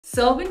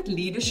Servant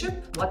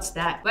leadership? What's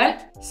that? Well,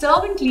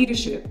 servant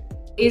leadership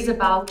is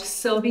about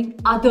serving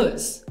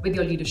others with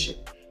your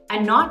leadership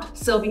and not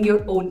serving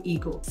your own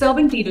ego.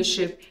 Servant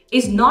leadership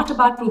is not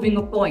about proving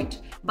a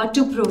point, but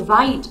to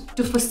provide,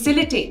 to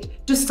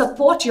facilitate, to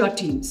support your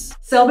teams.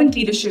 Servant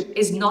leadership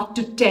is not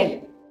to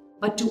tell,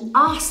 but to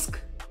ask,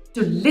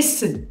 to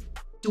listen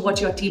to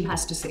what your team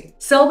has to say.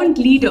 Servant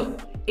leader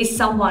is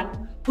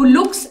someone who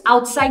looks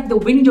outside the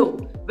window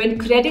when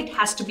credit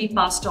has to be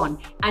passed on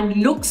and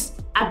looks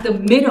at the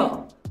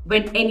mirror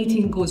when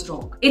anything goes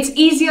wrong. It's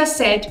easier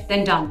said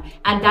than done,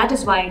 and that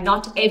is why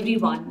not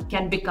everyone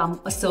can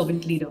become a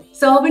servant leader.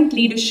 Servant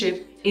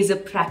leadership is a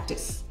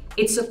practice.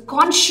 It's a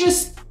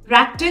conscious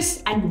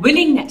practice and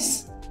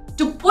willingness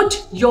to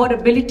put your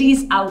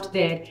abilities out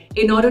there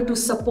in order to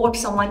support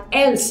someone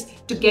else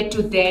to get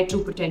to their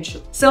true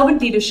potential.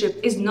 Servant leadership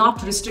is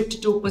not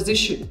restricted to a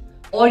position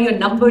or your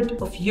number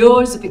of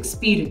years of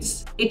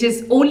experience. It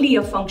is only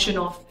a function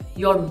of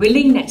your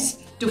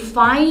willingness to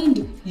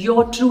find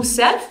your true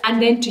self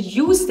and then to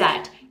use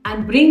that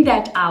and bring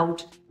that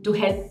out to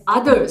help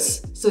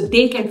others so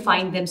they can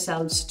find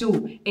themselves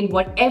too in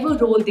whatever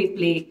role they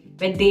play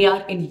when they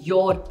are in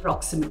your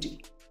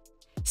proximity.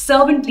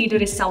 Servant leader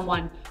is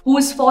someone who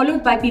is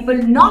followed by people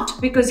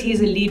not because he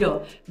is a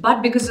leader,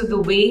 but because of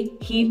the way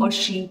he or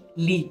she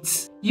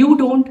leads. You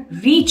don't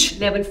reach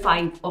level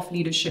 5 of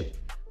leadership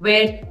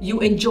where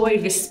you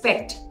enjoy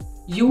respect.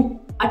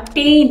 You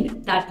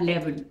attain that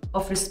level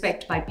of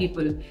respect by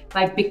people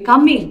by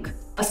becoming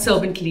a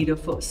servant leader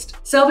first.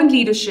 Servant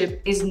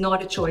leadership is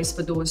not a choice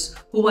for those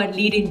who are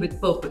leading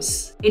with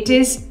purpose. It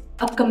is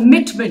a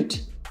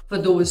commitment for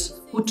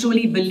those who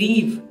truly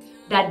believe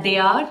that they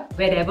are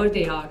wherever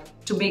they are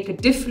to make a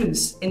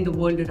difference in the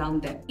world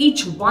around them.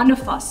 Each one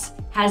of us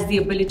has the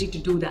ability to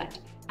do that,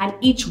 and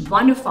each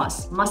one of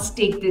us must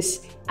take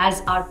this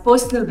as our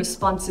personal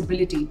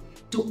responsibility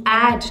to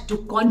add, to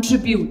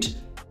contribute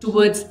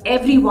towards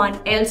everyone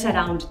else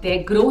around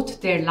their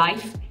growth, their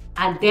life,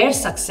 and their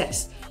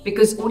success,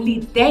 because only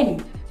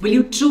then will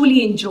you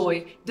truly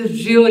enjoy the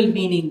real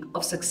meaning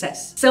of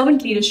success.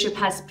 Servant leadership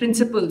has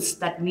principles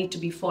that need to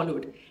be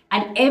followed,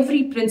 and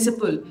every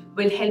principle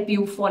will help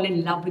you fall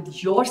in love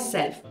with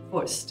yourself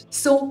first.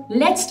 So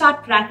let's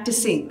start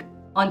practicing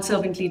on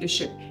servant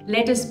leadership.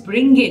 Let us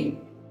bring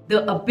in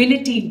the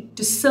ability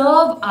to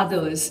serve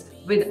others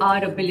with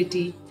our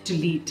ability to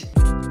lead.